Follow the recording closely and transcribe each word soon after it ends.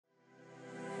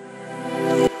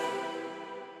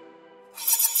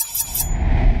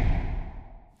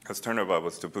Let's turn our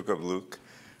Bibles to the book of Luke,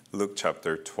 Luke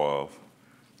chapter 12.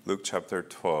 Luke chapter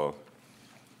 12,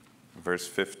 verse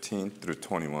 15 through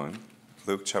 21.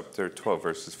 Luke chapter 12,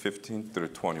 verses 15 through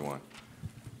 21.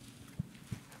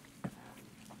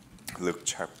 Luke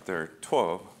chapter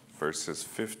 12, verses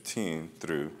 15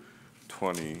 through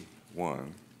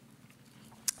 21.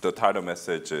 The title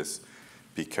message is,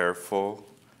 Be Careful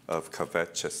of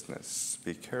Covetousness.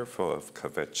 Be careful of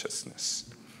covetousness.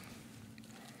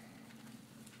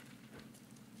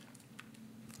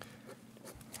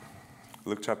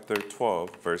 Luke chapter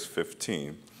 12, verse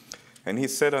 15. And he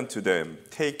said unto them,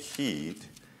 Take heed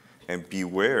and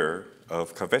beware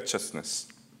of covetousness.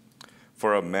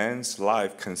 For a man's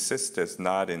life consisteth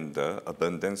not in the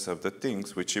abundance of the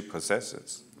things which he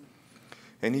possesses.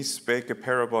 And he spake a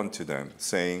parable unto them,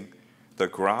 saying, The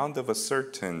ground of a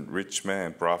certain rich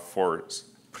man brought forth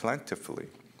plentifully.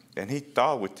 And he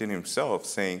thought within himself,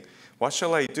 saying, What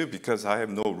shall I do, because I have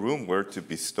no room where to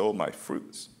bestow my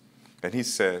fruits? And he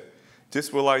said,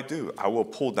 This will I do. I will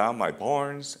pull down my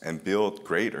barns and build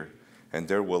greater, and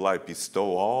there will I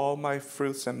bestow all my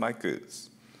fruits and my goods.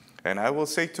 And I will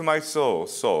say to my soul,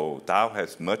 Soul, thou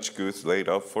hast much goods laid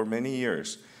up for many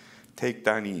years. Take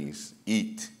thine ease,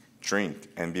 eat, drink,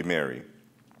 and be merry.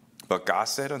 But God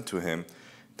said unto him,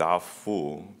 Thou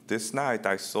fool, this night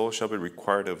thy soul shall be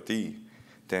required of thee.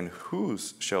 Then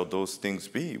whose shall those things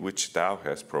be which thou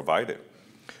hast provided?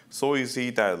 So is he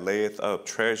that layeth up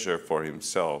treasure for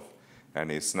himself, and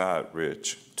is not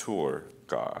rich toward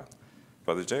God.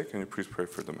 Father Jay, can you please pray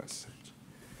for the message?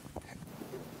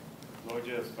 Lord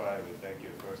Jesus Christ, we thank you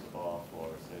first of all for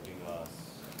saving us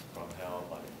from hell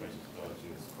by the precious blood of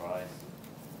Jesus Christ.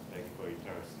 Thank you for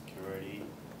eternal security.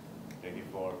 Thank you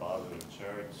for Bible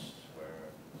Church, where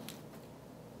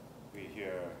we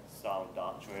hear sound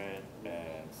doctrine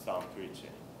and sound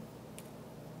preaching.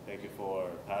 Thank you for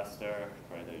Pastor.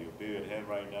 Pray that you be with him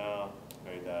right now.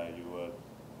 Pray that you would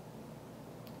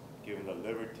give him the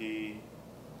liberty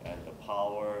and the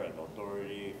power and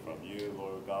authority from you,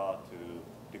 Lord God, to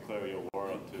declare your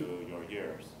word unto your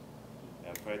hearers.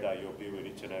 And pray that you'll be with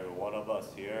each and every one of us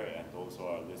here and those who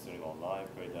are listening online.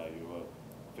 Pray that you will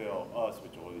fill us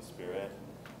with your Holy Spirit.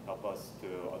 Help us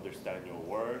to understand your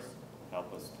words.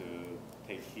 Help us to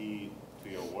take heed to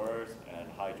your words and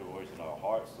hide your words in our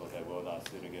hearts so that we'll not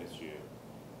sin against you.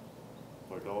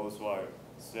 For those who are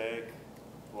sick,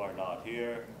 who are not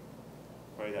here,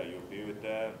 pray that you'll be with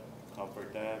them,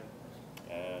 comfort them,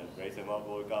 and raise them up,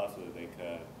 Lord God, so that they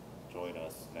can join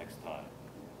us next time.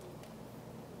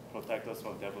 Protect us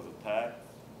from devil's attack,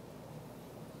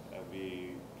 and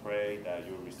we pray that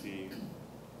you receive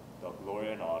the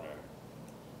glory and honor.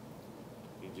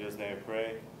 In Jesus' name we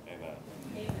pray, amen.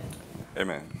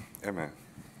 Amen. Amen.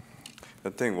 I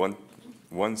think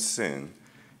one sin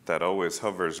that always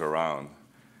hovers around,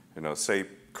 say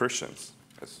Christians,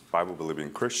 as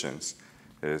Bible-believing Christians,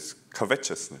 is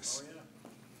covetousness.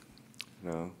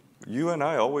 You and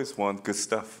I always want good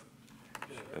stuff.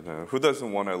 Who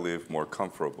doesn't want to live more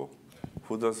comfortable?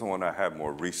 Who doesn't want to have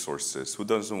more resources? Who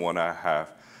doesn't want to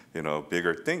have,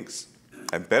 bigger things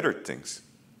and better things?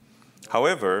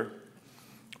 However,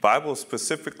 Bible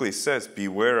specifically says,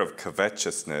 beware of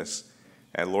covetousness,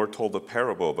 and Lord told a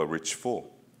parable of a rich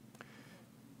fool.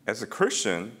 As a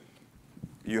Christian,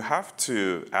 you have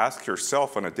to ask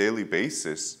yourself on a daily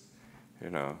basis,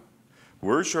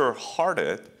 where's your heart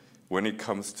at when it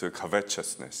comes to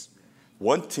covetousness?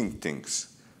 Wanting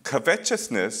things.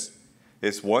 Covetousness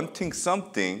is wanting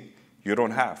something you don't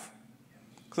have.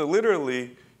 So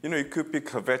literally, you could be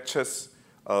covetous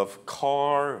of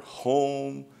car,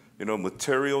 home,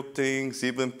 material things,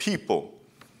 even people,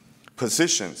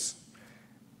 positions.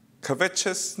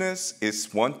 Covetousness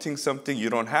is wanting something you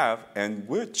don't have and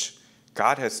which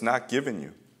God has not given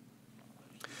you.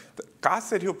 God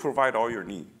said he'll provide all your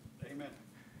need. Amen.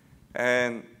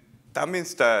 And that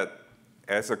means that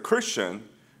as a Christian,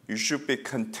 you should be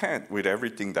content with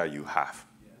everything that you have.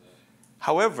 Yes.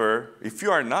 However, if you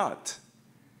are not,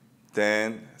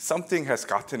 then something has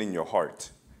gotten in your heart.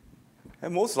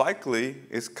 And most likely,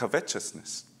 it's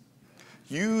covetousness.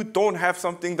 You don't have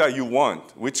something that you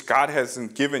want, which God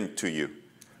hasn't given to you.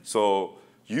 So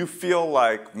you feel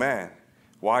like, man,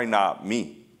 why not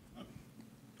me?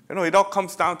 It all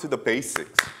comes down to the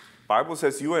basics. Bible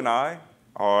says you and I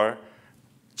are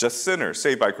just sinners,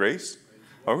 saved by grace.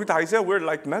 Or with Isaiah, we're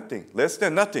like nothing, less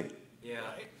than nothing. Yeah.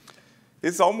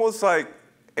 It's almost like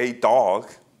a dog.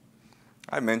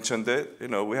 I mentioned it.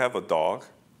 We have a dog,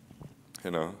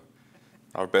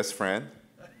 our best friend.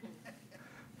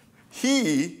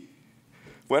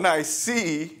 When I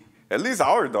see, at least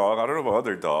our dog, I don't know about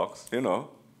other dogs,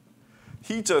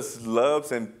 he just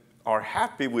loves and are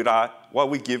happy with what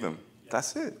we give him.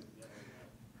 That's it.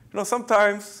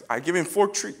 Sometimes I give him 4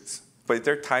 treats, but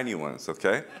they're tiny ones,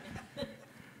 okay?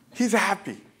 He's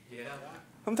happy. Yeah.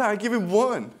 Sometimes I give him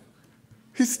 1.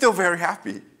 He's still very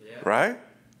happy, right?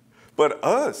 But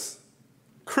us,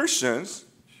 Christians,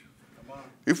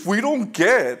 if we don't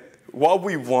get what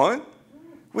we want,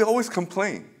 we always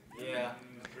complain. Yeah.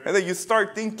 And then you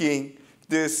start thinking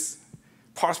this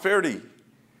prosperity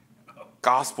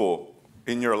gospel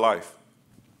in your life.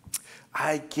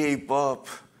 I gave up,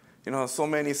 so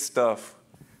many stuff,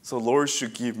 so Lord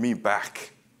should give me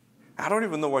back. I don't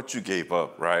even know what you gave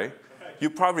up, right? You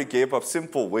probably gave up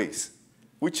simple ways,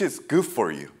 which is good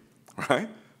for you, right?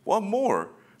 What more?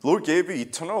 Lord gave you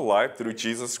eternal life through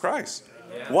Jesus Christ.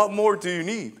 Yeah. What more do you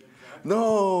need?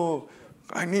 No,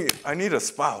 I need a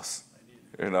spouse,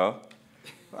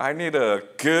 I need a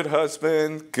good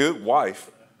husband, good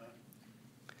wife.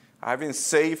 I've been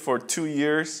saved for 2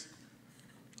 years,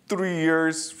 3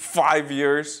 years, 5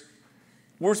 years.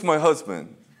 Where's my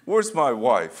husband? Where's my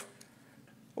wife?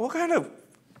 What kind of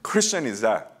Christian is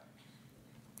that?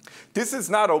 This is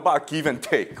not about give and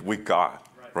take with God,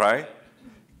 right?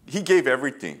 He gave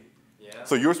everything. Yeah.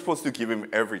 So you're supposed to give him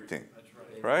everything,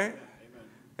 right?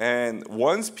 And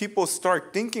once people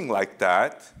start thinking like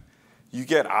that, you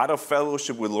get out of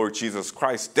fellowship with Lord Jesus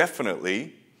Christ,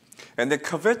 definitely. And then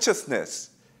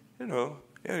covetousness,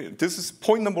 this is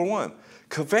point number 1.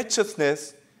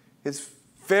 Covetousness is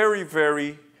very,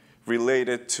 very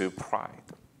related to pride.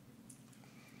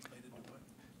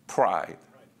 Pride.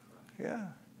 Yeah.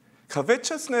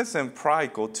 Covetousness and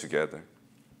pride go together.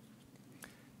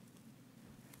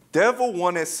 Devil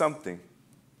wanted something.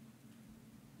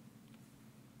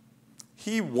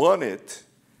 He wanted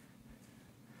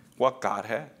what God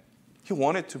had. He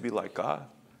wanted to be like God.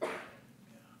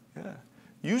 Yeah.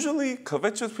 Usually,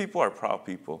 covetous people are proud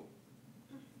people.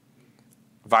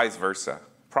 Vice versa.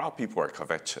 Proud people are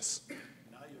covetous.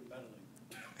 Now you're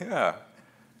meddling. Yeah.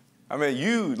 I mean,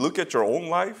 you look at your own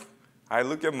life. I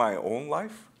look at my own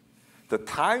life. The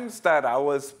times that I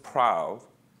was proud,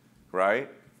 right?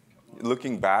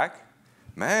 Looking back,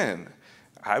 man,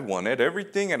 I wanted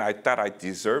everything and I thought I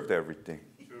deserved everything.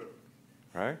 Sure.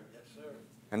 Right? Yes, sir.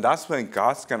 And that's when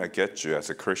God's going to get you as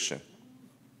a Christian.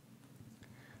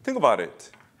 Think about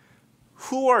it.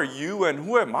 Who are you and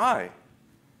who am I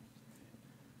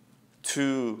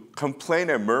to complain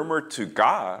and murmur to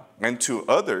God and to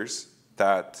others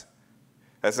that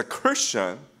as a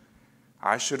Christian,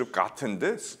 I should have gotten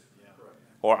this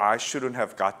or I shouldn't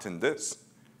have gotten this?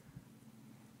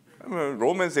 I mean,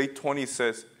 Romans 8:20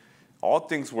 says, all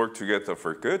things work together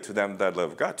for good to them that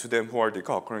love God, to them who are the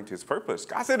called according to his purpose.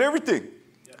 God said everything,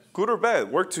 good or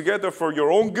bad, work together for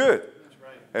your own good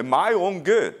and my own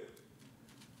good.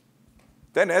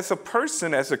 Then as a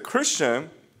person, as a Christian,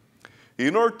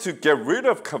 in order to get rid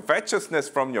of covetousness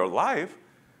from your life,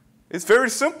 it's very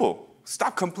simple.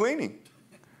 Stop complaining.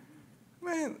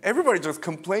 Man, everybody just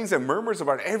complains and murmurs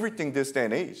about everything this day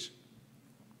and age.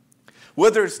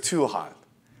 Whether it's too hot.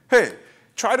 Hey,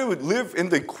 try to live in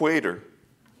the equator.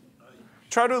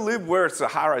 Try to live where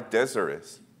Sahara Desert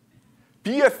is.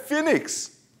 Be a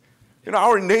Phoenix.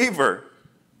 Our neighbor.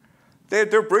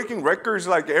 They're breaking records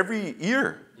like every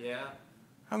year. Yeah.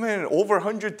 I mean, over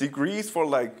 100 degrees for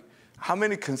like how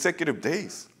many consecutive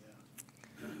days?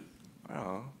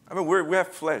 I mean, we have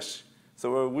flesh.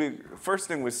 So first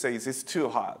thing we say is, it's too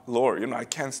hot. Lord, I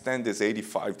can't stand this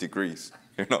 85 degrees,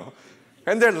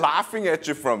 And they're laughing at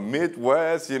you from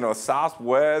Midwest,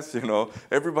 Southwest,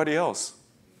 everybody else.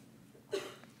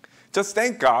 Just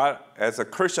thank God, as a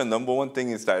Christian, number one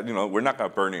thing is that, we're not going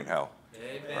to burn in hell.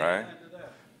 Amen. Right?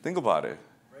 Think about it.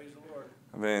 Praise the Lord.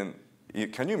 I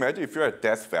mean, can you imagine if you're at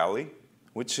Death Valley,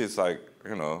 which is like,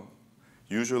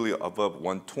 usually above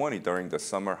 120 during the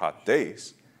summer hot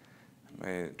days. I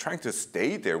mean, trying to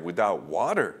stay there without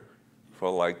water for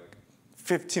like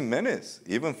 15 minutes,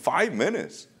 even 5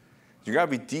 minutes. You got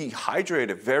to be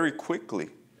dehydrated very quickly.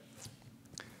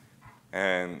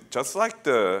 And just like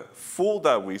the fool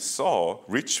that we saw,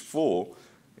 rich fool,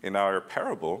 in our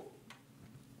parable,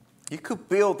 you could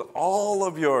build all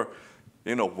of your,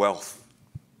 wealth.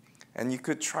 And you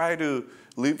could try to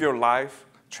live your life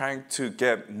trying to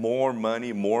get more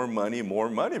money,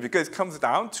 because it comes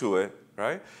down to it,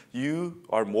 right? You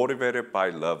are motivated by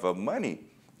love of money.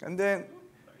 And then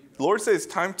the Lord says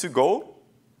it's time to go,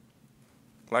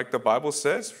 like the Bible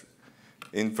says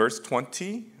in verse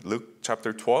 20, Luke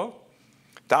chapter 12.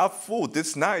 Thou fool,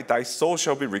 this night thy soul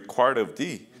shall be required of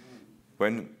thee.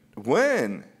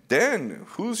 When? Then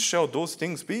whose shall those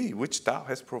things be which thou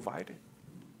hast provided?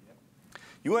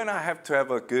 You and I have to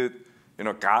have a good,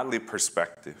 godly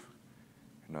perspective.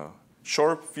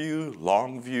 Short view,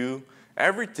 long view,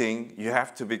 everything, you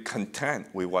have to be content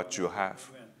with what you have.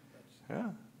 Yeah.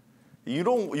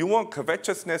 You want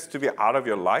covetousness to be out of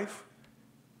your life?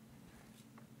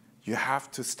 You have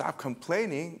to stop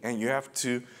complaining and you have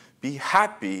to be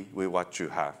happy with what you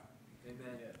have. Amen.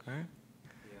 Right?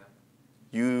 Yeah.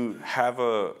 You have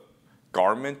a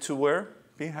garment to wear,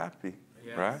 be happy.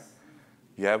 Yes. Right?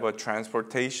 You have a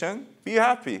transportation, be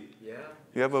happy. Yeah.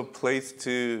 You have a place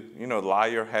to, lie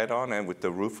your head on and with the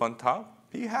roof on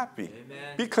top, be happy.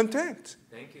 Amen. Be content.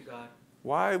 Thank you, God.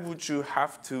 Why would you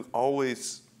have to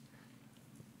always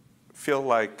feel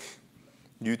like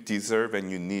you deserve and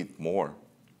you need more?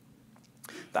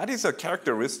 That is a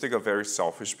characteristic of very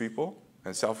selfish people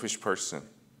and selfish person.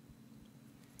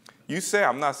 You say,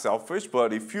 I'm not selfish,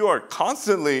 but if you are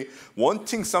constantly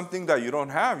wanting something that you don't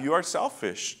have, you are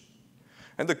selfish.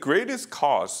 And the greatest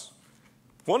cause,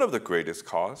 one of the greatest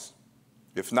cause,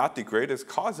 if not the greatest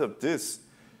cause of this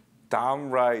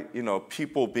downright,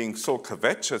 people being so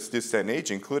covetous this day and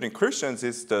age, including Christians,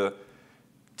 is the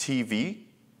TV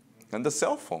and the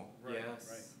cell phone.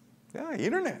 Yes. Yeah,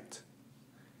 internet.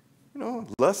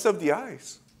 Lust of the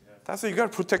eyes. That's why you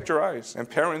got to protect your eyes. And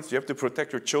parents, you have to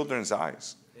protect your children's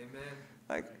eyes.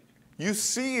 Amen. You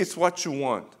see it's what you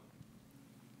want.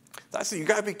 That's it. You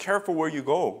got to be careful where you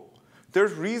go.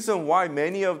 There's reason why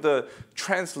many of the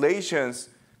translations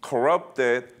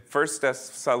corrupted 1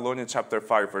 Thessalonians chapter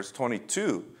 5, verse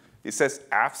 22. It says,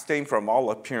 abstain from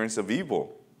all appearance of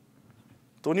evil.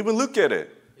 Don't even look at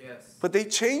it. Yes. But they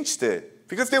changed it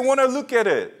because they want to look at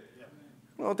it.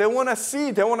 They want to see,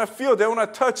 they want to feel, they want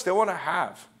to touch, they want to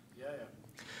have.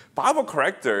 Bible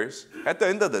correctors, at the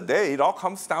end of the day, it all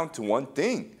comes down to one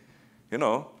thing. They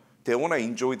want to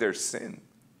enjoy their sin.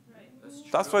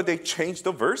 That's why they changed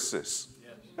the verses.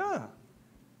 Yeah.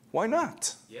 Why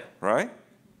not? Yeah. Right?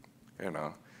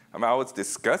 I was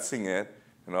discussing it,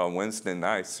 on Wednesday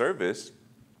night service.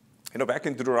 Back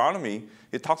in Deuteronomy,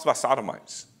 it talks about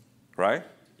sodomites, right?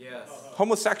 Yes.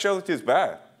 Homosexuality is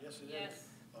bad.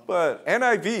 But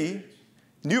NIV,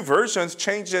 new versions,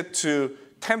 change it to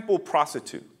temple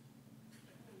prostitute.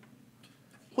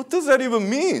 What does that even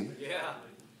mean? Yeah.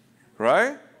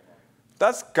 Right?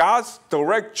 That's God's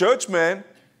direct judgment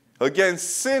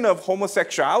against sin of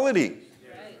homosexuality.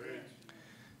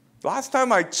 Last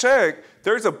time I checked,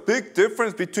 there's a big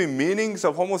difference between meanings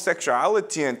of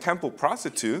homosexuality and temple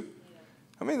prostitute.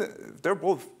 They're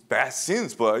both bad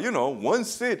sins, but one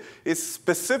sin is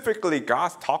specifically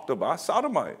God talked about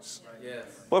sodomites. Yes.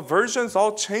 But versions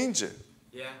all change it.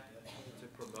 Yeah. To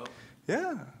promote.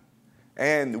 Yeah.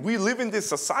 And we live in this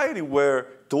society where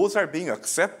those are being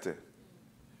accepted.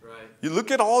 Right. You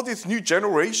look at all these new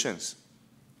generations.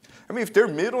 If their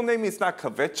middle name is not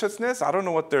covetousness, I don't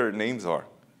know what their names are.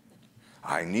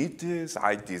 I need this,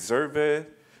 I deserve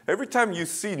it. Every time you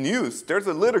see news, there's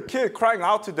a little kid crying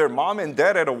out to their mom and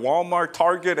dad at a Walmart,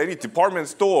 Target, any department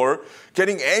store,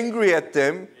 getting angry at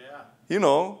them,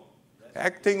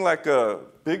 acting like a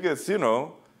biggest, you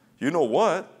know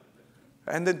what,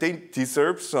 and then they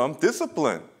deserve some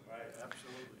discipline. Right,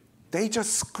 absolutely. They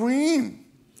just scream.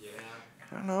 Yeah.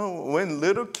 When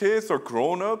little kids or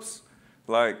grown-ups,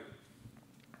 like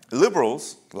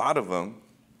liberals, a lot of them,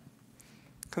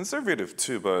 conservative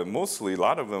too, but mostly a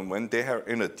lot of them, when they are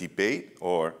in a debate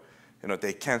or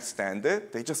they can't stand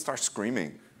it, they just start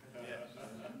screaming.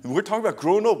 We're talking about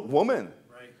grown-up women,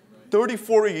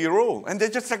 34-year-old, and they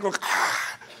just like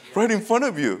right in front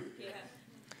of you. Yeah.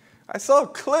 I saw a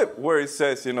clip where it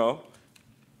says,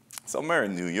 somewhere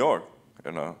in New York,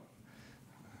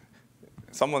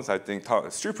 someone's, I think,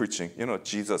 street preaching,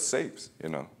 Jesus saves,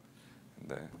 and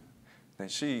then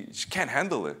she can't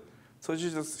handle it. So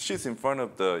she's in front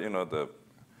of the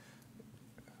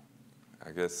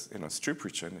street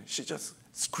preacher, and she just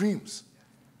screams.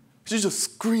 She just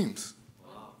screams.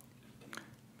 Wow.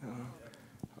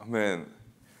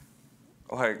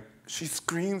 She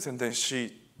screams, and then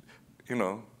she,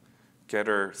 get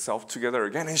herself together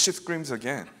again, and she screams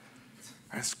again.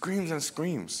 And screams and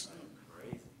screams.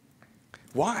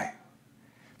 Why?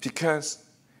 Because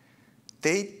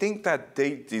they think that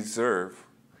they deserve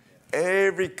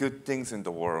every good things in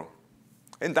the world.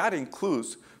 And that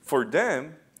includes, for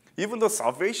them, even though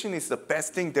salvation is the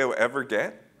best thing they'll ever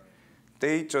get,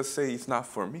 they just say it's not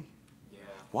for me. Yeah.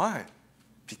 Why?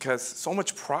 Because so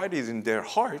much pride is in their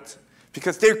heart,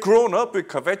 because they're grown up with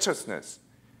covetousness.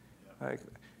 Like,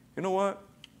 you know what?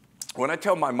 When I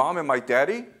tell my mom and my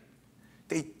daddy,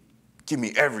 they give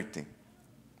me everything.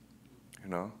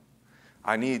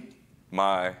 I need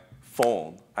my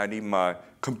phone. I need my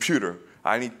computer.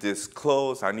 I need this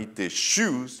clothes, I need these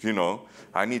shoes,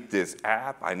 I need this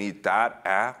app, I need that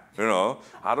app,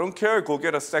 I don't care, go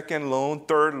get a second loan,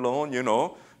 third loan,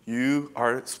 You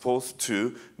are supposed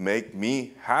to make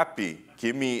me happy,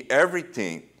 give me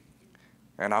everything.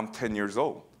 And I'm 10 years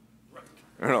old.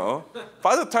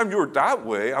 By the time you're that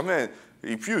way,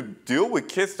 if you deal with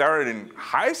kids that are in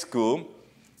high school,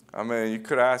 you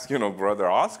could ask, Brother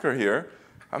Oscar here.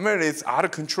 It's out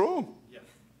of control. Yeah.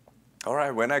 All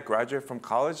right, when I graduate from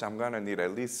college, I'm going to need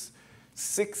at least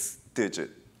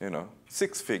 6-digit,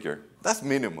 6-figure. That's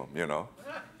minimum,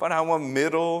 But I want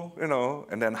middle,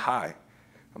 and then high.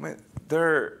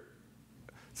 There's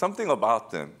something about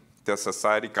them. The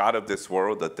society, God of this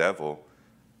world, the devil,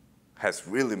 has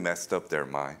really messed up their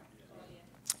mind.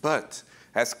 But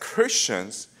as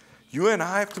Christians, you and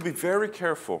I have to be very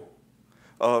careful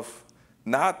of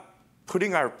not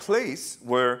putting our place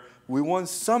where we want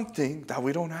something that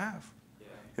we don't have.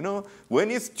 Yeah.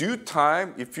 When it's due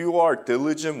time, if you are a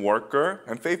diligent worker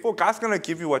and faithful, God's going to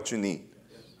give you what you need,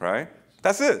 right?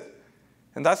 That's it.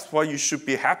 And that's what you should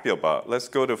be happy about. Let's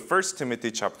go to 1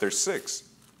 Timothy chapter 6.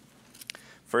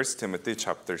 1 Timothy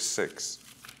chapter 6.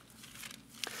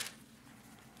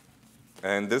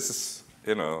 And this is,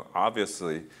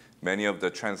 obviously, many of the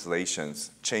translations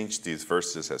change these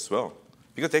verses as well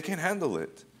because they can't handle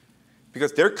it.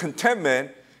 Because their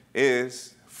contentment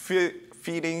is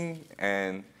feeding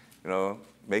and,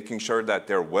 making sure that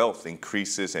their wealth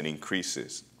increases and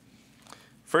increases.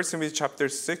 1 Timothy chapter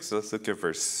 6, let's look at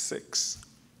verse 6.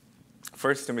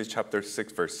 1 Timothy chapter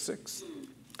 6, verse 6.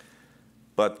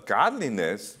 But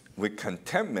godliness with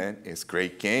contentment is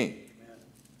great gain.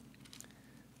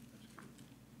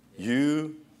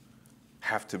 You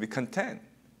have to be content.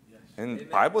 And the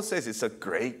Bible says it's a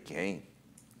great gain.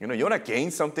 You want to gain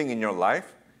something in your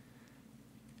life?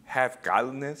 Have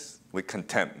godliness with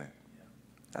contentment.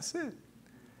 That's it.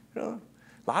 A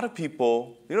lot of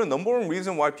people, number one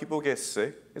reason why people get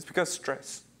sick is because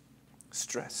stress.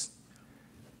 Stress.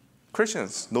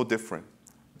 Christians, no different.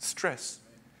 Stress.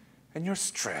 And you're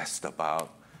stressed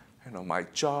about, my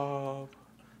job,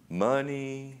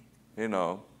 money,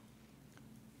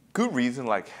 good reason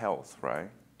like health, right?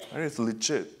 And it's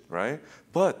legit, right?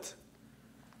 But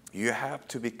you have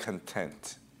to be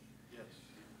content. Yes.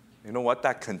 You know what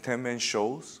that contentment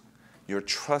shows? You're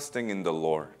trusting in the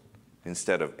Lord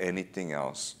instead of anything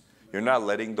else. You're not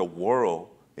letting the world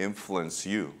influence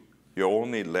you. You're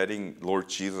only letting Lord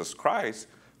Jesus Christ,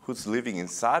 who's living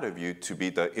inside of you, to be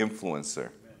the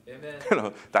influencer.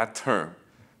 Amen. That term,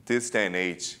 this day and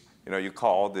age, you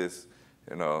call all this,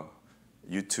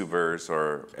 YouTubers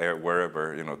or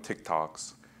wherever,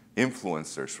 TikToks,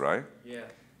 influencers, right? Yeah.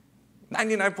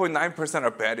 99.9%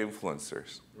 are bad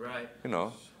influencers. Right.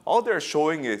 All they're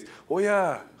showing is, oh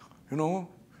yeah,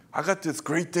 I got this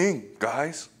great thing,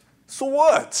 guys. So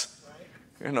what?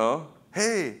 Right.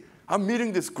 Hey, I'm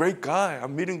meeting this great guy.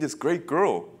 I'm meeting this great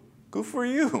girl. Good for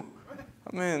you.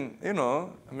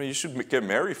 You should get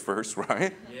married first,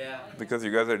 right? Yeah. Because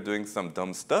you guys are doing some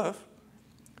dumb stuff.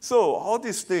 So all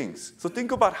these things. So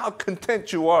think about how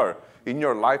content you are in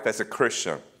your life as a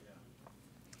Christian.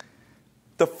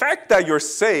 The fact that you're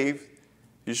saved,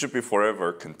 you should be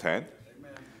forever content.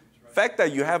 Amen. The fact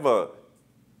that you have a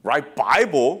right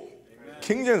Bible, Amen.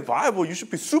 King James Bible, you should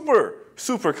be super,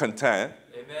 super content.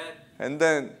 Amen. And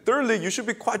then thirdly, you should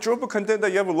be quadruple content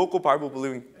that you have a local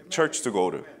Bible-believing church to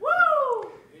go to.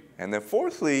 Woo! And then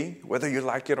fourthly, whether you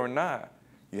like it or not,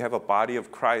 you have a body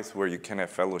of Christ where you can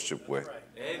have fellowship with.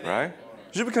 Amen. Right?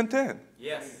 You should be content.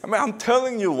 Yes. I'm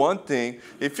telling you one thing.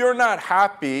 If you're not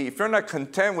happy, if you're not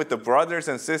content with the brothers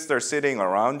and sisters sitting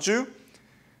around you,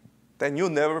 then you'll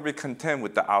never be content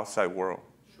with the outside world.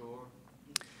 Sure.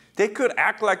 They could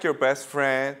act like your best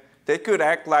friend. They could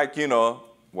act like,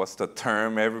 what's the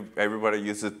term everybody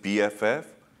uses, BFF?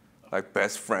 Like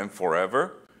best friend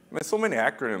forever. So many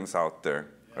acronyms out there.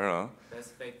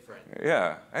 Best fake friend.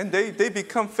 Yeah, and they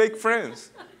become fake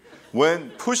friends. When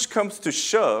push comes to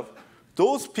shove,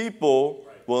 those people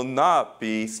will not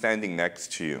be standing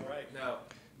next to you. Right. No.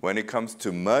 When it comes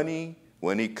to money,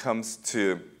 when it comes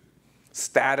to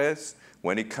status,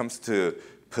 when it comes to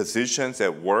positions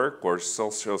at work or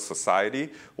social society,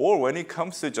 or when it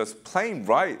comes to just plain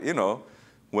right,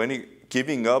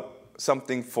 giving up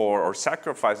something for or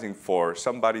sacrificing for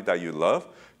somebody that you love,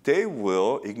 they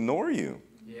will ignore you.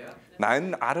 Yeah.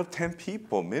 9 out of 10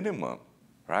 people minimum,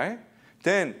 right?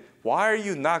 Then why are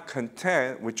you not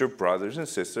content with your brothers and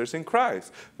sisters in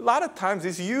Christ? A lot of times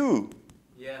it's you.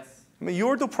 Yes.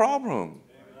 You're the problem.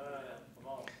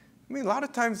 A lot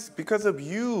of times because of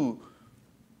you,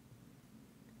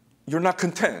 you're not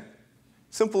content.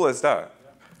 Simple as that.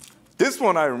 This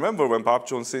one I remember when Bob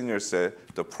Jones Sr. said,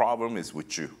 the problem is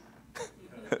with you.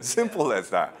 Simple as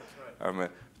that. I mean,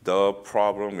 the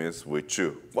problem is with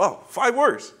you. Wow, 5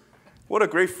 words. What a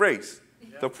great phrase.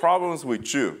 The problem is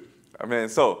with you. I mean,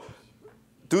 so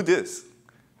do this.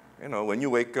 You know, when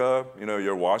you wake up, you know,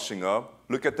 you're washing up,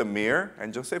 look at the mirror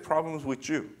and just say problems with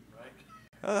you.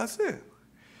 That's it.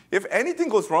 If anything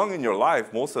goes wrong in your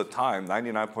life, most of the time,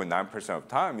 99.9% of the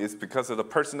time, it's because of the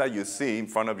person that you see in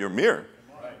front of your mirror.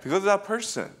 Because of that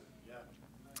person.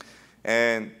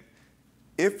 And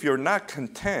if you're not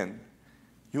content,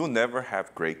 you'll never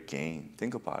have great gain.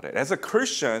 Think about it. As a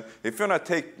Christian, if you're not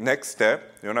take next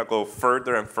step, you're not go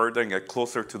further and further and get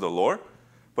closer to the Lord.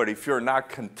 But if you're not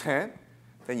content,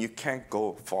 then you can't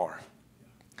go far.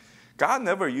 God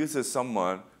never uses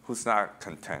someone who's not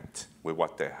content with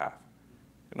what they have.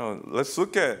 You know, let's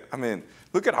look at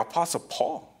Apostle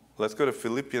Paul. Let's go to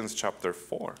Philippians chapter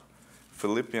 4.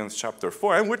 Philippians chapter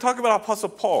 4. And we're talking about Apostle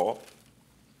Paul,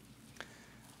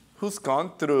 who's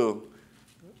gone through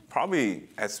probably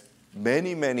as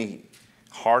many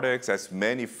heartaches, as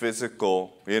many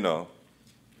physical,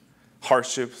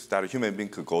 hardships that a human being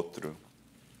could go through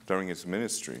during his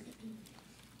ministry.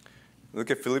 Look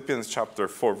at Philippians chapter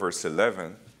 4, verse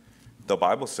 11. The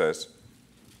Bible says,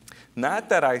 "Not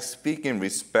that I speak in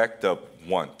respect of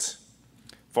want,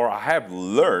 for I have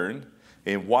learned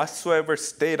in whatsoever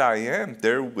state I am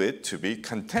therewith to be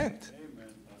content."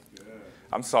 Amen. That's good.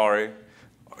 I'm sorry.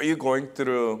 Are you going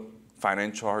through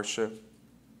financial hardship?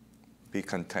 Be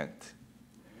content.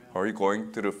 Are you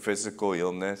going through physical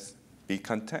illness? Be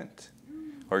content.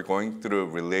 Are you going through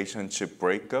relationship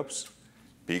breakups?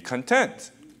 Be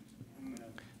content.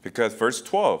 Because verse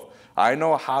 12, "I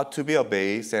know how to be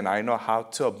abased, and I know how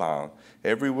to abound.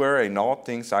 Everywhere in all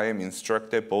things I am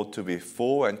instructed both to be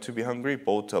full and to be hungry,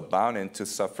 both to abound and to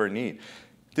suffer need."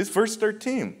 This verse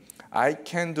 13, "I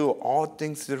can do all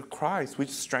things through Christ, which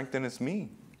strengthens me."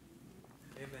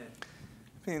 Amen.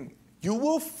 I mean, you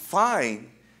will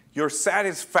find your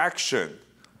satisfaction.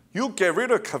 You'll get rid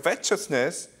of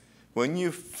covetousness when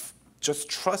you just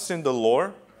trust in the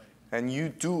Lord and you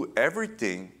do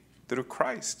everything through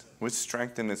Christ, which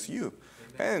strengthens you.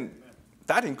 And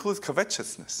that includes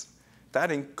covetousness. That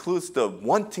includes the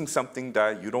wanting something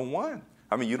that you don't want.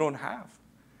 I mean, you don't have.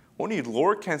 Only the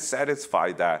Lord can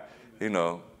satisfy that,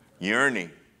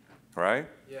 yearning, right?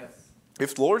 Yes.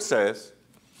 If the Lord says,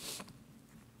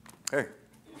 "Hey,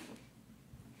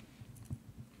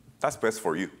 that's best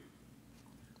for you,"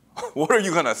 what are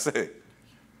you going to say?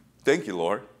 "Thank you,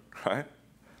 Lord," right?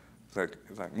 It's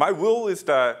like, "My will is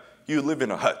that you live in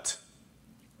a hut."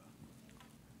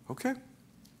 Okay.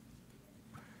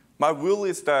 "My will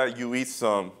is that you eat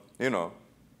some,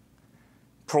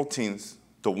 proteins,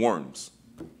 the worms."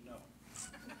 No.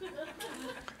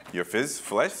 Your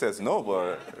flesh says no,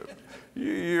 but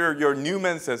your new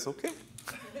man says, "Okay,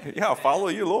 yeah, I'll follow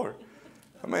you, Lord."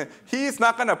 I mean, he's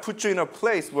not going to put you in a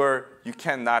place where you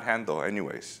cannot handle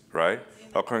anyways, right?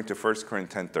 According to 1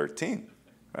 Corinthians 10:13,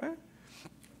 right?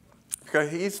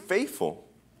 Because he's faithful.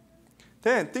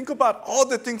 Then think about all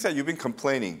the things that you've been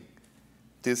complaining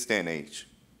this day and age,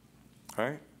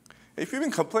 right? If you've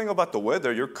been complaining about the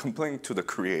weather, you're complaining to the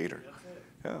Creator.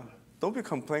 Yeah. Don't be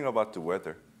complaining about the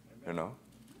weather,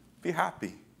 Be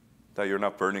happy that you're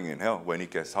not burning in hell when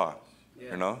it gets hot,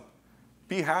 Yes.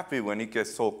 Be happy when it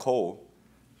gets so cold,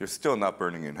 you're still not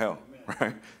burning in hell,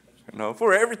 right?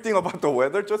 For everything about the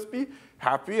weather, just be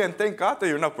happy and thank God that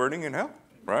you're not burning in hell,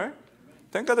 right?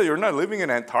 Thank God that you're not living in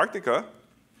Antarctica.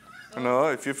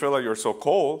 If you feel like you're so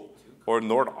cold, or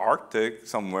North Arctic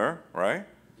somewhere, right?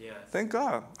 Yes. Thank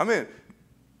God. I mean,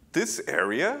 this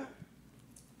area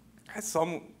has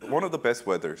one of the best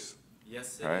weathers,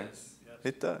 Yes, it right? is.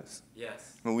 It does.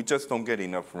 Yes. I mean, we just don't get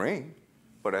enough rain.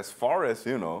 But as far as,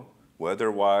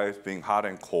 weather-wise, being hot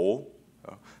and cold,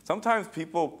 sometimes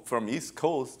people from East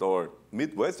Coast or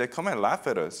Midwest, they come and laugh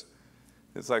at us.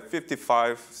 It's like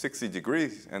 55, 60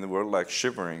 degrees, and we're like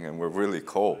shivering, and we're really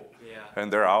cold. Yeah.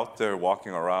 And they're out there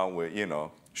walking around with,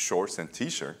 shorts and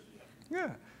t-shirt.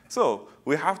 Yeah. So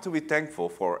we have to be thankful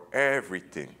for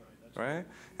everything, right?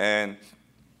 And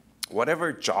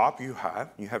whatever job you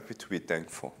have to be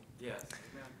thankful. Yes.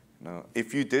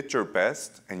 If you did your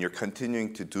best and you're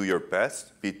continuing to do your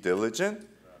best, be diligent,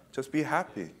 just be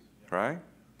happy, right?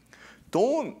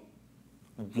 Don't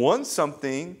want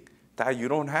something that you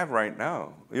don't have right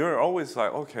now. You're always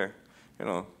like, okay,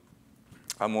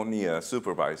 I'm only a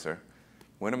supervisor.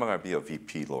 When am I going to be a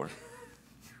VP, Lord?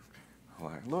 I'm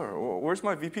like, "Lord, where's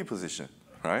my VP position?"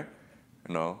 Right?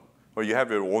 Or you have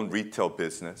your own retail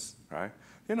business, right?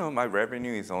 My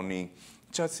revenue is only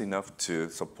just enough to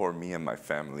support me and my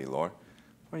family, Lord.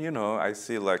 Well, I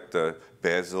see like the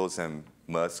Bezos and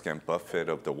Musk and Buffett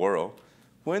of the world.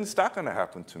 When's that going to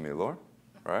happen to me, Lord?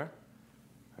 Right?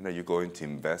 And then you go into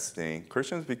investing.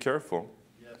 Christians, be careful.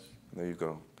 Yes. And there you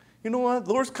go. You know what?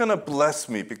 Lord's going to bless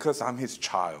me because I'm his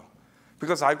child.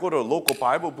 Because I go to a local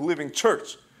Bible-believing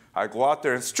church. I go out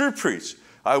there and street preach.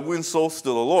 I win souls to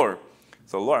the Lord.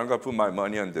 So, Lord, I'm going to put my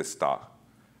money on this stock.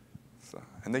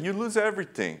 And then you lose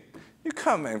everything. You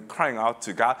come and crying out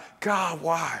to God, God,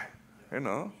 why?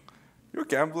 You're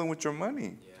gambling with your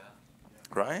money. Yeah.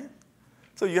 Right?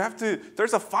 So you have to,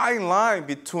 there's a fine line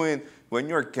between when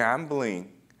you're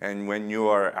gambling and when you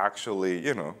are actually,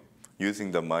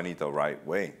 using the money the right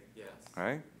way. Yes.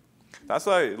 Right? That's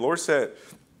why the Lord said,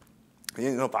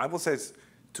 Bible says,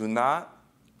 do not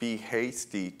be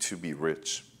hasty to be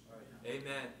rich.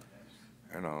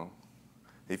 Amen.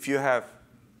 If you have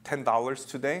 $10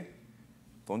 today,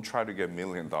 don't try to get $1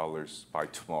 million by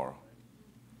tomorrow.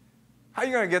 How are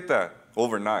you going to get that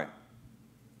overnight?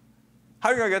 How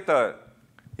are you going to get that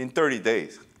in 30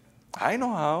 days? I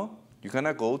know how. You're going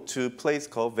to go to a place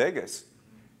called Vegas.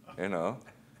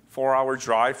 4-hour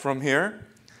drive from here.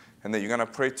 And then you're going to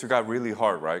pray to God really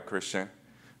hard, right, Christian?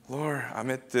 Lord, I'm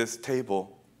at this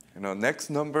table. Next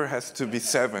number has to be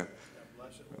 7.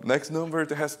 Next number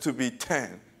has to be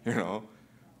 10,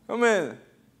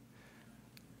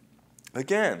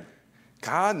 Again,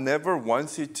 God never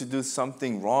wants you to do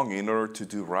something wrong in order to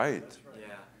do right.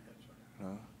 Yeah.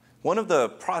 One of the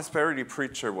prosperity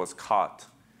preacher was caught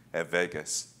at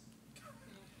Vegas.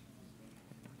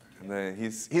 And then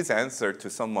his answer to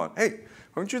someone, hey,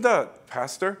 aren't you the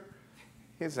pastor?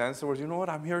 His answer was, you know what,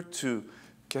 I'm here to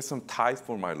get some tithe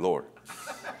for my Lord.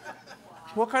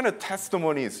 What kind of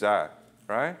testimony is that,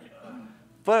 right?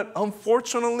 But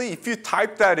unfortunately, if you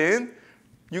type that in,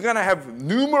 you're going to have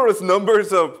numerous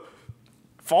numbers of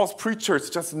false preachers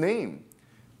just named.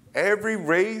 Every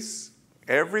race,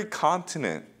 every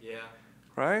continent. Yeah.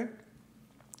 Right?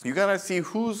 You're going to see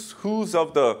who's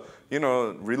of the,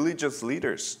 religious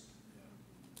leaders.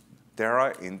 They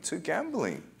are into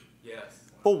gambling. Yes.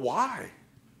 But why?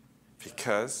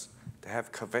 Because they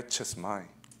have covetous mind.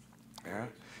 Yeah?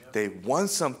 They want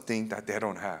something that they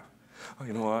don't have. Oh,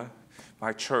 you know what?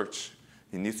 My church,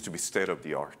 it needs to be state of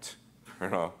the art.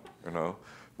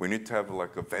 We need to have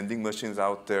like a vending machines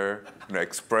out there,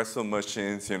 espresso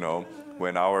machines,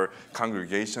 when our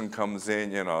congregation comes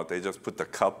in, they just put the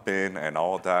cup in and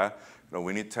all that.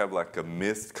 We need to have like a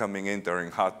mist coming in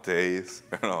during hot days,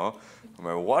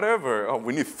 whatever. Oh,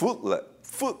 we need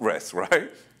footrest,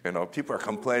 right? People are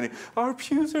complaining, our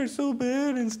pews are so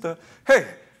bad and stuff. Hey,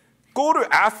 go to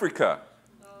Africa.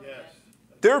 Yes.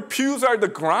 Their pews are the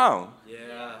ground.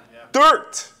 Yeah.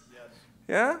 Dirt. Yes.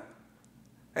 Yeah?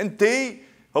 And they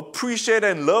appreciate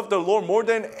and love the Lord more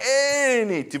than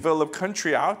any developed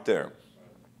country out there.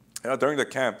 During the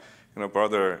camp,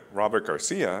 Brother Robert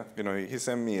Garcia, he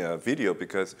sent me a video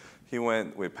because he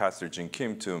went with Pastor Jin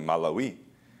Kim to Malawi.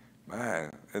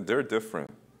 Man, they're different.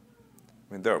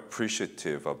 They're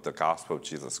appreciative of the gospel of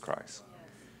Jesus Christ.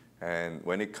 And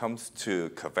when it comes to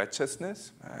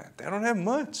covetousness, they don't have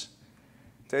much.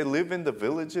 They live in the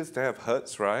villages. They have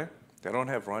huts, right? They don't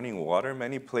have running water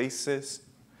many places.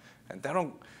 And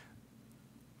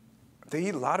they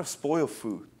eat a lot of spoiled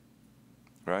food,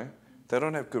 right? They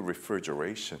don't have good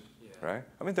refrigeration, right?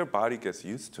 Their body gets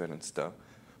used to it and stuff.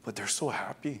 But they're so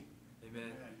happy.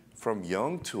 Amen. From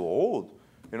young to old.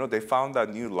 They found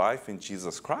that new life in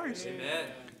Jesus Christ. Amen.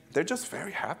 They're just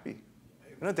very happy.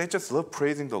 They just love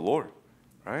praising the Lord,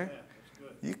 right?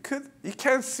 You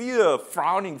can't see a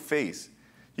frowning face.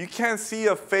 You can't see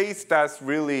a face that's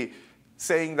really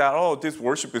saying that, oh, this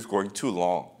worship is going too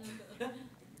long.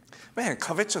 Man,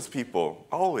 covetous people,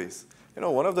 always.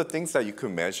 One of the things that you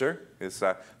could measure is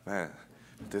that, man,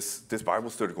 this Bible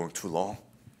study is going too long.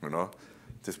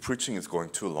 This preaching is going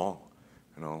too long.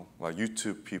 Like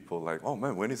YouTube people, like, oh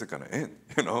man, when is it gonna end?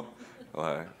 It's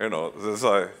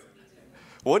like,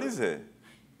 what is it,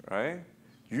 right?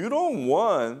 You don't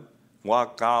want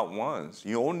what God wants.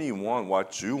 You only want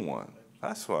what you want.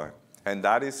 That's why, and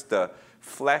that is the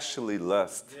fleshly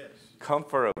lust,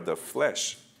 comfort of the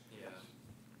flesh. Yeah.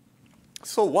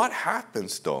 So what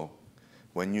happens though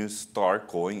when you start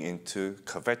going into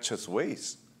covetous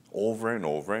ways over and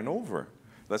over and over?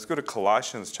 Let's go to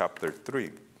Colossians chapter 3.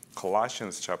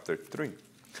 Colossians chapter 3.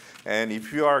 And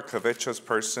if you are a covetous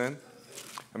person,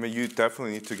 you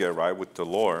definitely need to get right with the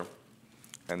Lord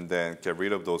and then get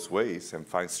rid of those ways and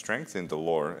find strength in the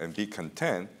Lord and be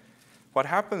content. What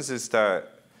happens is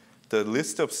that the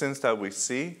list of sins that we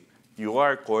see, you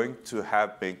are going to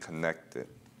have been connected.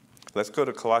 Let's go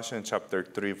to Colossians chapter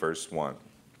 3, verse 1.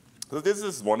 So this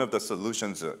is one of the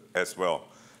solutions as well.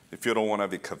 if you don't want to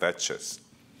be covetous.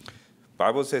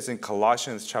 Bible says in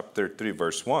Colossians chapter 3,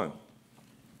 verse 1,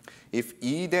 if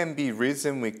ye then be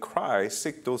risen with Christ,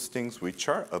 seek those things which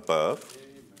are above,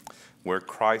 where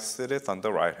Christ sitteth on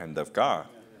the right hand of God.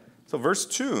 So verse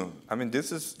 2,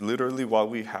 this is literally what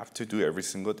we have to do every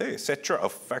single day. Set your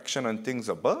affection on things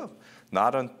above,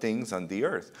 not on things on the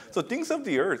earth. So things of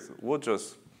the earth will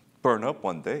just burn up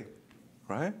one day,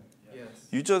 right? Yes.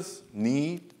 You just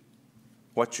need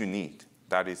what you need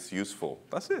that is useful.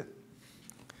 That's it.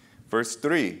 Verse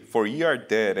 3, for ye are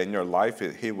dead, and your life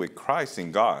is hid with Christ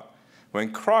in God.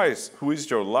 When Christ, who is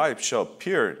your life, shall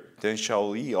appear, then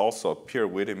shall ye also appear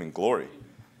with him in glory.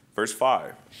 Verse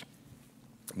 5,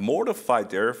 mortify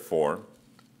therefore,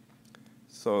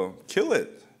 so kill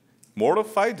it.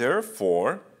 Mortify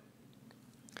therefore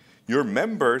your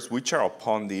members which are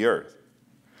upon the earth.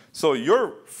 So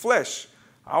your flesh,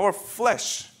 our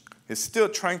flesh, is still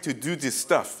trying to do this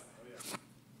stuff.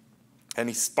 And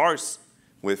he starts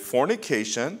with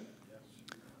fornication,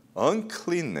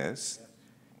 uncleanness,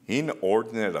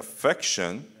 inordinate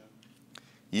affection,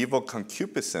 evil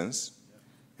concupiscence,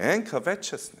 and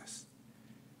covetousness,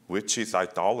 which is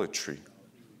idolatry.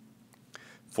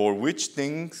 For which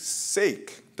things'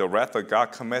 sake the wrath of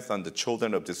God cometh on the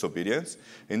children of disobedience,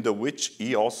 in the which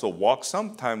ye also walked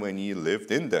sometime when ye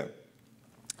lived in them.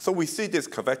 So we see this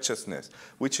covetousness,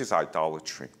 which is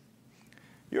idolatry.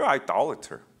 You're an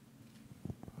idolater.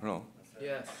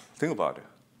 Yes. Think about it.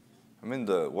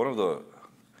 One of the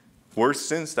worst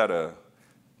sins that a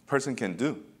person can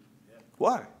do.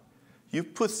 Why? You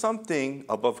put something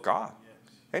above God.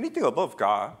 Anything above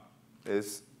God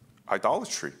is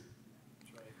idolatry.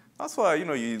 That's why,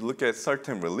 you look at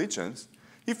certain religions.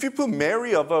 If you put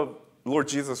Mary above Lord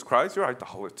Jesus Christ, you're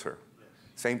idolater.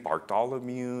 Saint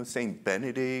Bartholomew, Saint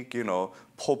Benedict,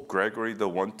 Pope Gregory, the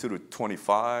 1 to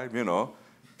 25,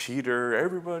 Peter,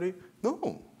 everybody.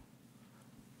 No.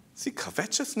 See,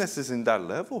 covetousness is in that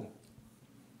level.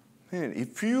 Man,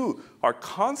 if you are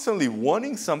constantly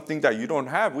wanting something that you don't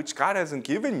have, which God hasn't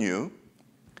given you,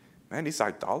 man, it's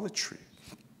idolatry.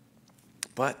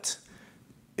 But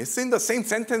it's in the same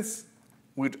sentence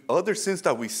with other sins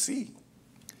that we see.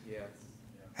 Yes.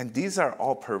 And these are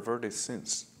all perverted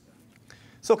sins.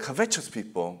 So covetous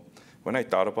people, when I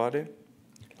thought about it,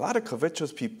 a lot of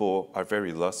covetous people are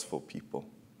very lustful people.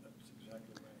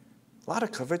 A lot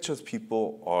of covetous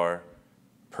people are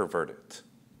perverted.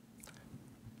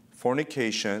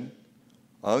 Fornication,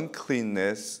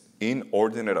 uncleanness,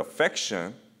 inordinate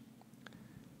affection.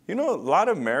 A lot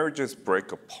of marriages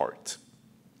break apart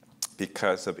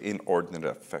because of inordinate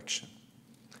affection.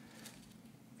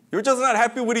 You're just not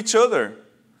happy with each other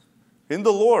in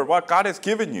the Lord, what God has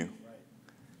given you.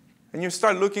 And you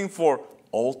start looking for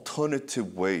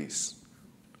alternative ways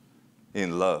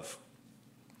in love,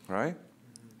 right?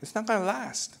 It's not going to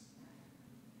last.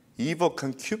 Evil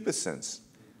concupiscence.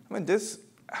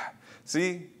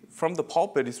 From the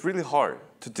pulpit, it's really hard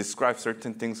to describe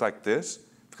certain things like this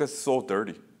because it's so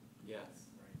dirty. Yes.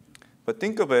 But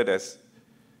think of it as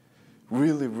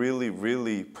really, really,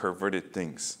 really perverted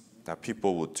things that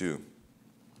people will do.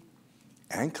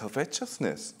 And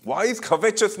covetousness. Why is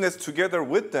covetousness together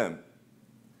with them?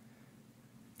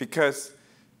 Because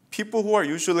people who are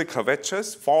usually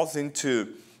covetous falls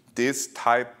into this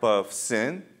type of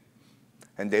sin,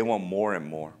 and they want more and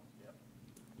more.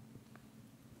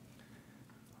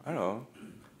 I don't know.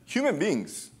 Human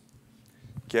beings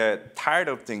get tired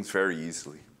of things very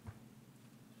easily.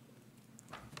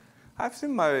 I've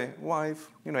seen my wife,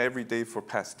 every day for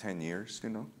past 10 years,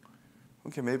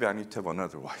 Okay, maybe I need to have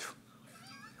another wife.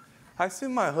 I've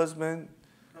seen my husband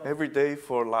every day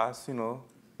for last,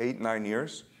 8, 9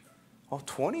 years.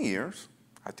 20 years.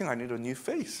 I think I need a new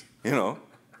face,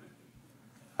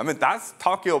 that's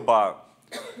talking about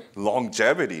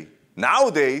longevity.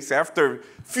 Nowadays, after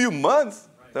a few months,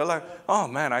 they're like, oh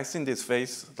man, I seen this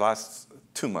face last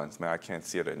 2 months, man, I can't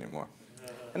see it anymore.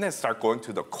 And then start going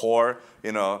to the core,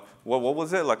 what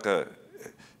was it, like a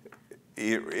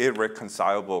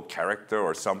irreconcilable character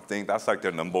or something? That's like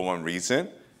their number one reason,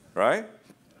 right?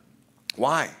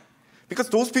 Why? Because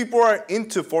those people are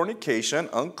into fornication,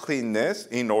 uncleanness,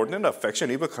 inordinate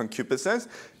affection, evil concupiscence,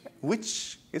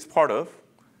 which is part of,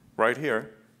 right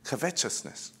here,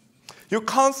 covetousness. You're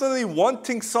constantly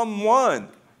wanting someone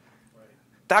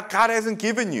that God hasn't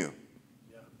given you.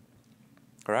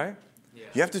 Right? Yeah.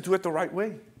 You have to do it the right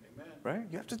way. Right?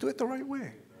 You have to do it the right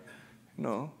way.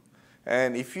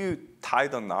 And if you tie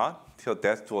the knot till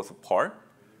death do us apart,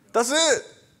 that's it.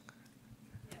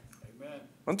 Amen.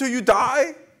 Until you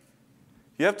die,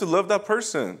 you have to love that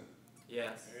person.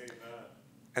 Yes.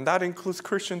 And that includes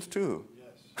Christians too.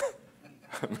 Yes.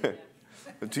 Amen.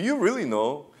 Do you really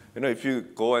know, if you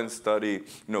go and study,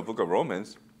 Book of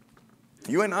Romans,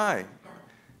 you and I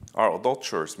are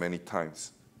adulterers many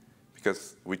times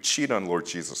because we cheat on Lord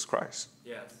Jesus Christ.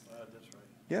 Yes. That's right.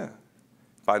 Yeah,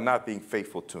 by not being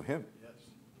faithful to him. Yes.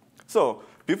 So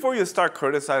before you start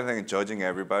criticizing and judging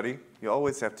everybody, you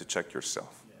always have to check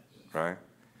yourself, Yes. right?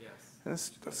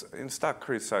 Yes. And stop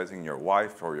criticizing your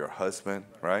wife or your husband,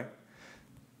 right?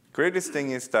 Greatest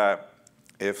thing is that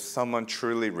if someone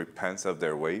truly repents of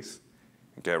their ways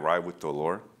and get right with the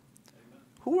Lord,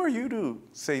 who are you to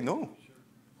say no,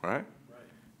 right?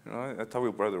 Right. I talked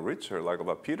with Brother Richard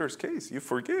about Peter's case. You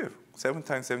forgive 7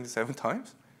 times, 77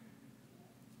 times.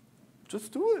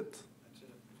 Just do it. That's it.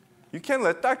 You can't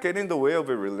let that get in the way of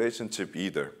a relationship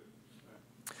either.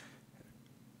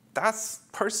 That's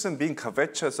person being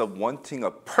covetous of wanting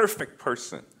a perfect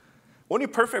person. Only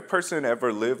perfect person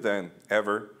ever lived and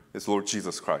ever is Lord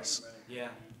Jesus Christ. Yeah.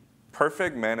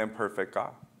 Perfect man and perfect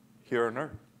God here on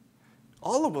earth.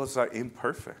 All of us are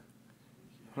imperfect.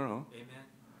 Amen.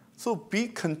 So be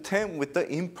content with the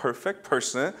imperfect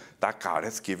person that God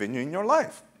has given you in your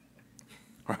life.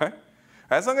 Right?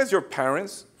 As long as your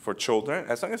parents, for children,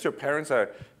 as long as your parents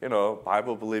are,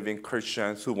 Bible-believing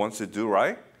Christians who wants to do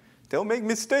right, they'll make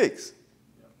mistakes.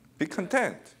 Be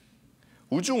content.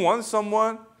 Would you want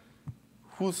someone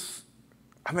who's,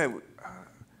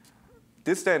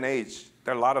 this day and age,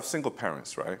 there are a lot of single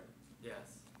parents, right? Yes.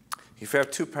 If you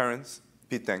have 2 parents,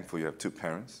 be thankful you have 2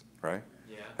 parents, right?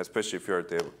 Yeah. Especially if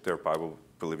they're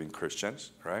Bible-believing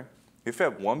Christians, right? If you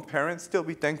have 1 parent, still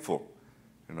be thankful,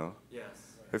 Yes.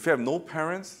 If you have no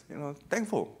parents,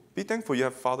 thankful. Be thankful you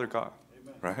have Father God,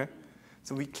 right?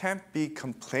 So we can't be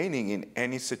complaining in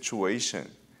any situation.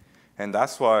 And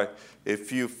that's why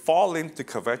if you fall into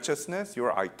covetousness,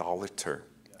 you're an idolater.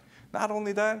 Not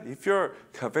only that, if you're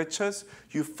covetous,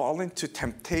 you fall into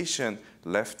temptation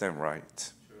left and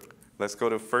right. Let's go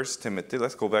to 1 Timothy.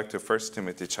 Let's go back to 1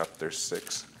 Timothy chapter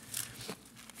 6.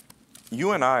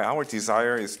 You and I, our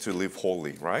desire is to live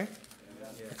holy, right?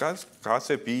 Because God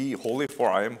said, be holy for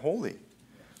I am holy.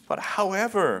 But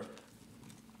however,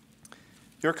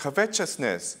 your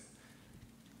covetousness,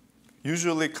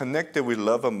 usually connected with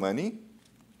love of money,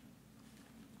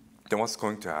 then what's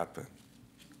going to happen?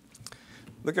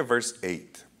 Look at verse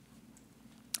 8.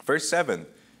 Verse 7.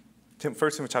 1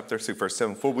 Timothy chapter 6, verse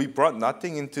 7. For we brought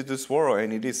nothing into this world,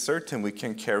 and it is certain we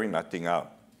can carry nothing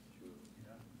out.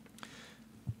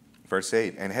 Verse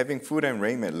 8. And having food and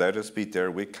raiment, let us be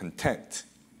therewith content.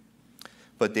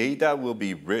 But they that will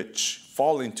be rich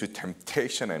fall into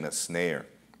temptation and a snare,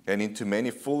 and into many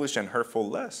foolish and hurtful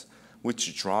lusts,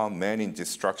 which drown men in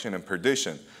destruction and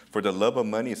perdition. For the love of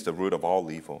money is the root of all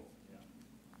evil.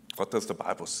 What does the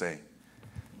Bible say?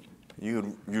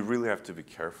 You really have to be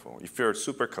careful. If you're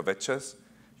super covetous,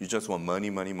 you just want money,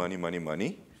 money, money, money,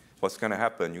 money, what's going to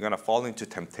happen? You're going to fall into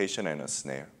temptation and a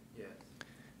snare. Yes.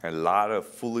 And a lot of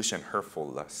foolish and hurtful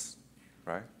lusts,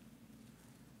 right?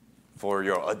 For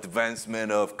your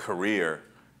advancement of career,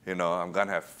 I'm going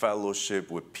to have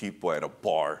fellowship with people at a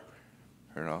bar,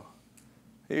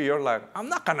 You're like, I'm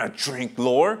not going to drink,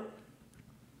 Lord.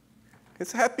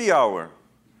 It's happy hour.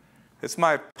 It's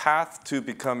my path to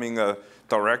becoming a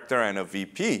director and a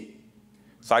VP,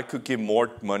 so I could give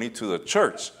more money to the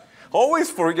church. Always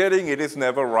forgetting it is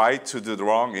never right to do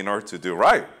wrong in order to do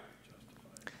right.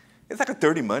 It's like a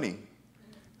dirty money.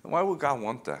 Why would God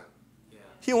want that? Yeah.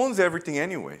 He owns everything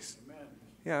anyways.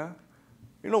 Yeah.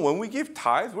 When we give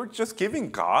tithes, we're just giving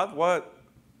God what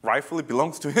rightfully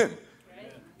belongs to him.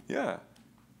 Right. Yeah.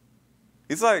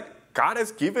 It's like God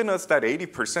has given us that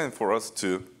 80% for us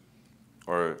to,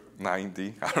 or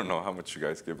 90, I don't know how much you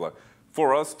guys give,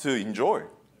 for us to enjoy.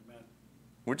 Amen.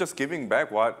 We're just giving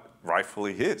back what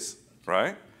rightfully his,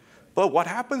 right? But what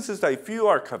happens is that if you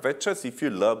are covetous, if you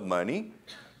love money,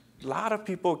 a lot of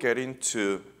people get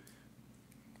into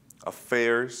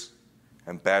affairs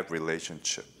and bad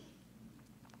relationship.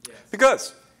 Yes.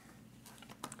 Because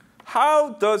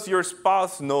how does your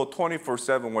spouse know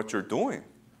 24/7 what you're doing?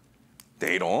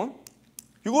 They don't.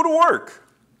 You go to work.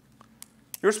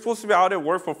 You're supposed to be out at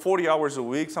work for 40 hours a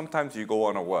week. Sometimes you go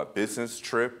on a business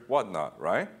trip, whatnot,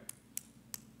 right?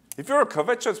 If you're a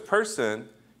covetous person,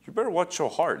 you better watch your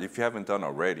heart if you haven't done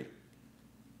already.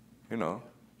 You're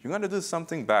going to do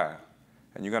something bad,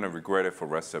 and you're going to regret it for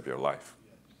the rest of your life.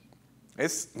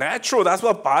 It's natural. That's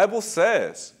what the Bible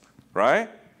says, right?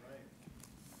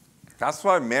 That's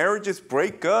why marriages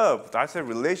break up. That's why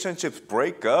relationships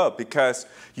break up, because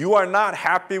you are not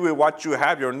happy with what you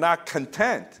have. You're not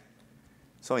content.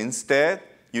 So instead,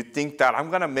 you think that I'm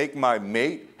going to make my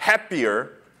mate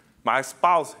happier, my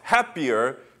spouse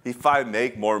happier, if I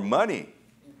make more money.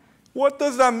 What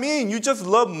does that mean? You just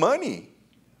love money.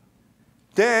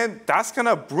 Then that's going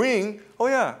to bring, oh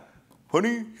yeah,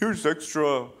 honey, here's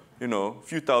extra, few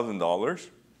 $1,000s.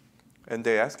 And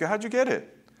they ask you, how'd you get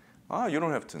it? Oh, you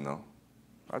don't have to know.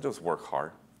 I just work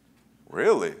hard.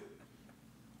 Really?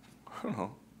 I don't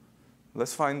know.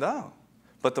 Let's find out.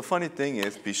 But the funny thing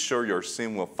is, be sure your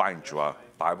sin will find you out.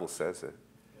 Bible says it.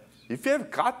 If you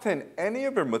have gotten any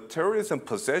of your materials and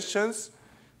possessions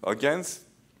against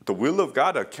the will of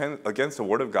God, against the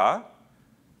word of God,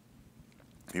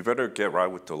 you better get right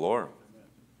with the Lord.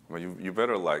 I mean, you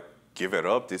better give it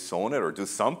up, disown it, or do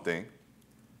something,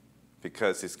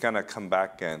 because it's going to come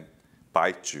back and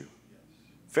bite you.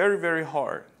 Very, very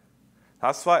hard.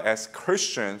 That's why as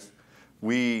Christians,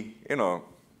 we,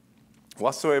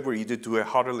 whatsoever you do it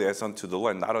heartily as unto the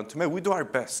Lord, not unto men. We do our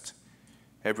best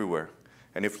everywhere.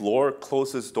 And if Lord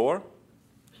closes door,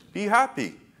 be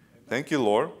happy. Thank you,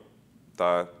 Lord,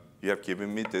 that you have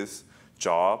given me this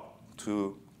job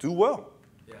to do well.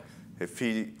 Yes. If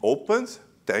he opens,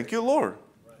 thank you, Lord.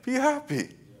 Right. Be happy.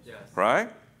 Yes.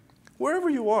 Right? Wherever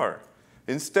you are.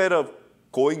 Instead of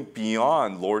going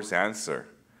beyond Lord's answer.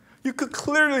 You could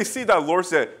clearly see that Lord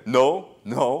said, no,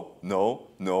 no, no,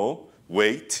 no,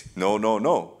 wait, no, no,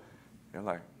 no. You're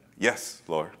like, yes,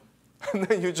 Lord. And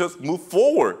then you just move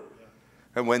forward.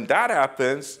 And when that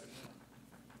happens,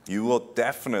 you will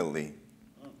definitely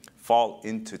fall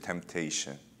into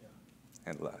temptation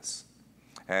and lust.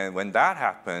 And when that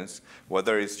happens,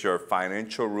 whether it's your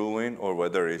financial ruin or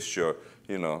whether it's your,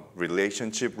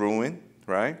 relationship ruin,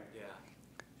 right? Yeah.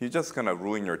 You're just going to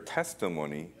ruin your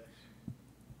testimony.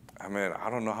 I mean, I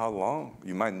don't know how long.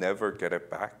 You might never get it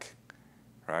back,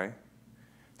 right?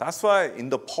 That's why in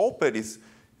the pulpit, it's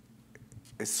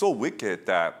so wicked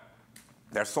that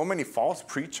there are so many false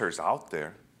preachers out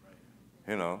there.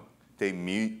 They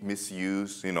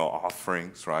misuse,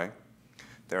 offerings, right?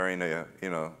 They're in a,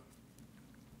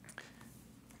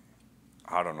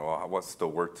 I don't know, what's the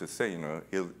word to say,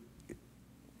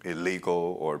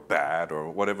 illegal or bad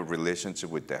or whatever relationship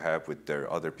they have with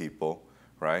their other people,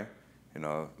 right?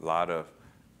 A lot of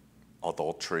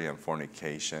adultery and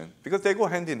fornication, because they go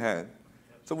hand in hand.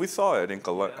 So we saw it in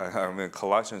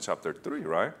Colossians chapter 3,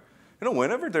 right?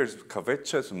 Whenever there's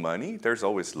covetous money, there's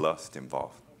always lust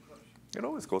involved. It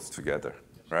always goes together,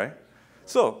 right?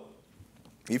 So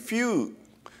if you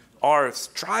are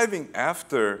striving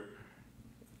after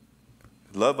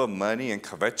love of money and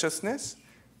covetousness,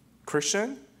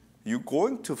 Christian, you're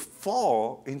going to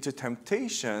fall into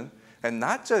temptation. And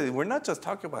we're not just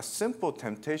talking about simple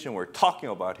temptation we're talking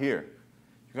about here.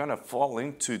 You're going to fall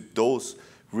into those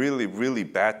really, really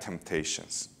bad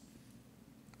temptations.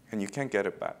 And you can't get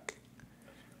it back.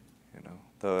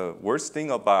 The worst thing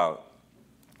about,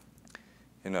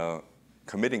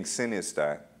 committing sin is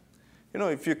that,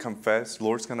 if you confess,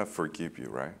 Lord's going to forgive you,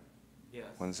 right? Yes.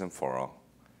 Once and for all.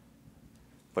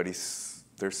 But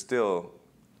there's still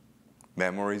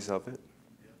memories of it,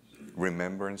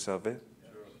 remembrance of it,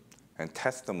 and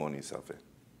testimonies of it,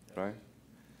 right?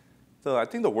 So I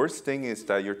think the worst thing is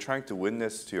that you're trying to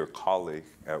witness to your colleague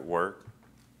at work,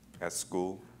 at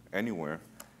school, anywhere,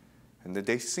 and that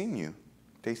they've seen you.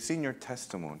 They've seen your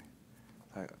testimony.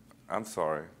 I'm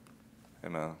sorry.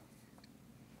 They're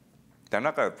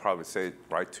not going to probably say it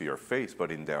right to your face,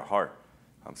 but in their heart,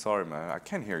 I'm sorry, man, I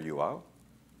can't hear you out.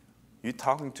 You're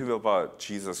talking to me about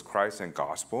Jesus Christ and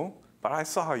gospel, but I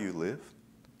saw how you live,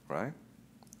 right?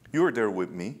 You were there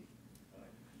with me.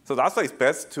 So that's why it's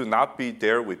best to not be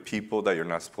there with people that you're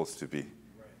not supposed to be,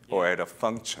 or at a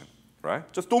function,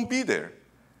 right? Just don't be there.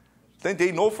 Then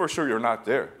they know for sure you're not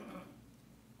there.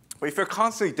 But if you're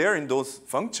constantly there in those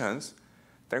functions,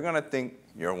 they're going to think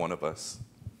you're one of us.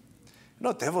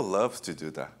 Devil loves to do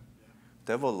that.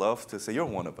 Devil loves to say, you're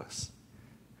one of us.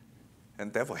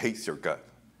 And devil hates your gut,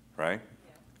 right?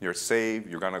 You're saved,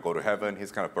 you're going to go to heaven,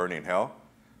 he's going to burn in hell.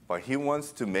 But he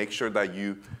wants to make sure that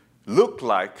you look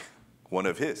like one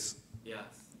of his. Yes.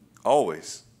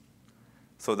 Always.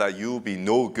 So that you will be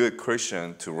no good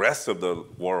Christian to the rest of the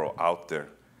world out there,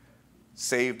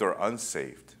 saved or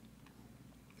unsaved.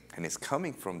 And it's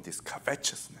coming from this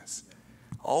covetousness,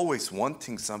 always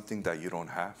wanting something that you don't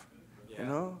have.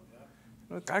 Yeah.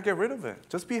 Gotta get rid of it.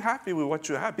 Just be happy with what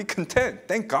you have. Be content.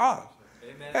 Thank God.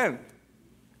 Amen. And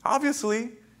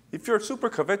obviously, if you're super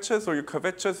covetous or you're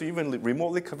covetous, even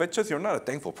remotely covetous, you're not a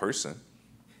thankful person.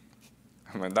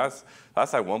 I mean, that's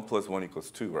like 1 + 1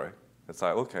 = 2, right? It's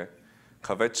like, okay,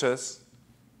 covetous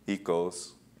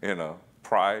equals,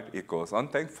 pride equals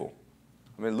unthankful.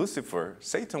 I mean, Lucifer,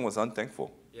 Satan was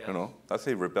unthankful. Yes. That's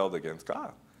how he rebelled against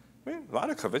God. I mean, a lot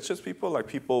of covetous people, like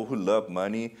people who love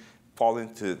money, fall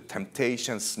into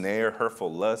temptation, snare,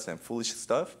 hurtful lust, and foolish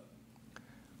stuff.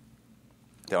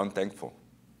 They're unthankful.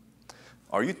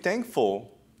 Are you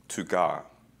thankful to God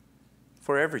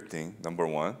for everything, number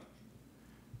one?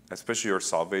 Especially your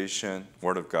salvation,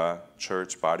 Word of God,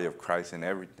 church, body of Christ, and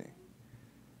everything.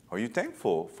 Are you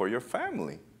thankful for your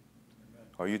family?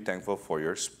 Are you thankful for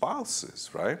your spouses,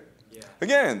 right? Yeah.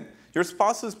 Again, your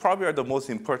spouses probably are the most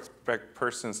imperfect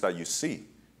persons that you see,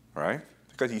 right?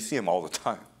 Because you see them all the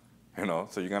time,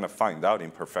 so you're going to find out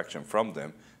imperfection from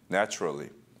them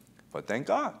naturally. But thank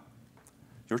God.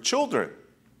 Your children,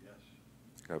 Yes.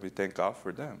 you got to be thank God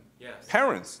for them. Yes.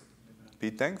 Parents, be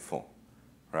thankful,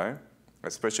 right?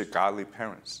 Especially godly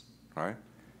parents, right?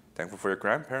 Thankful for your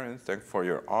grandparents, thankful for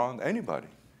your aunt, anybody,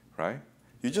 right?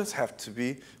 You just have to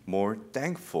be more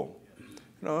thankful.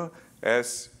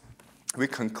 As we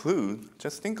conclude,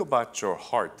 just think about your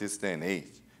heart this day and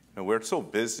age. We're so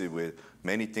busy with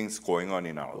many things going on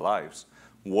in our lives.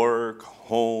 Work,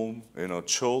 home,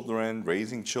 children,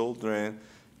 raising children,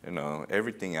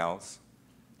 everything else.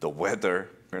 The weather,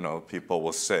 people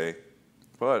will say.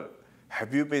 But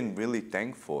have you been really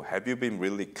thankful? Have you been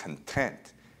really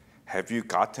content? Have you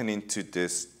gotten into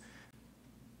this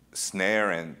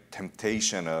snare and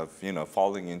temptation of,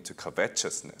 falling into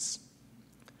covetousness?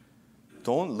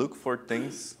 Don't look for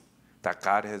things that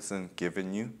God hasn't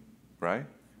given you, right?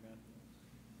 Amen.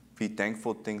 Be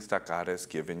thankful things that God has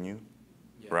given you,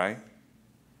 Yes. right?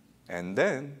 And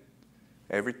then,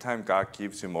 every time God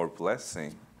gives you more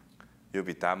blessing, you'll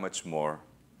be that much more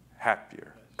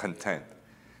happier, content.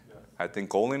 I think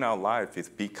goal in our life is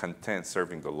be content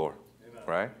serving the Lord,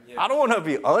 right? Yes. I don't want to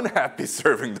be unhappy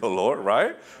serving the Lord,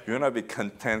 right? You want to be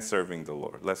content serving the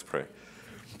Lord. Let's pray.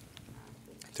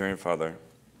 Dear Heavenly Father,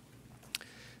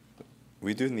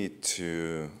 we do need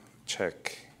to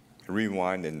check,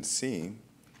 rewind, and see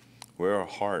where our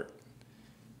heart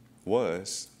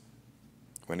was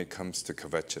when it comes to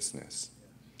covetousness.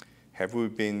 Have we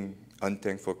been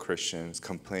unthankful Christians,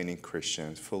 complaining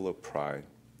Christians, full of pride,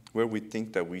 where we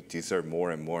think that we deserve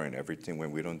more and more in everything when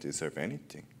we don't deserve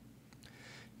anything?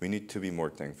 We need to be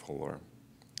more thankful, Lord.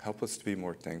 Help us to be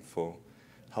more thankful.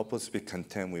 Help us to be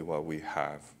content with what we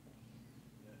have.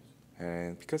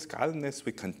 And because godliness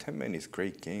with contentment is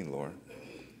great gain, Lord.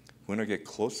 We want to get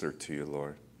closer to you,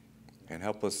 Lord. And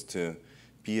help us to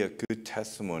be a good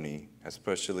testimony,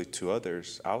 especially to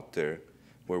others out there,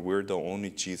 where we're the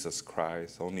only Jesus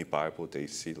Christ, only Bible they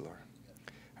see, Lord.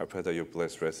 I pray that you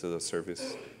bless the rest of the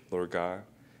service, Lord God.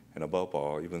 And above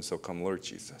all, even so come, Lord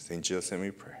Jesus. In Jesus' name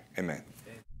we pray. Amen.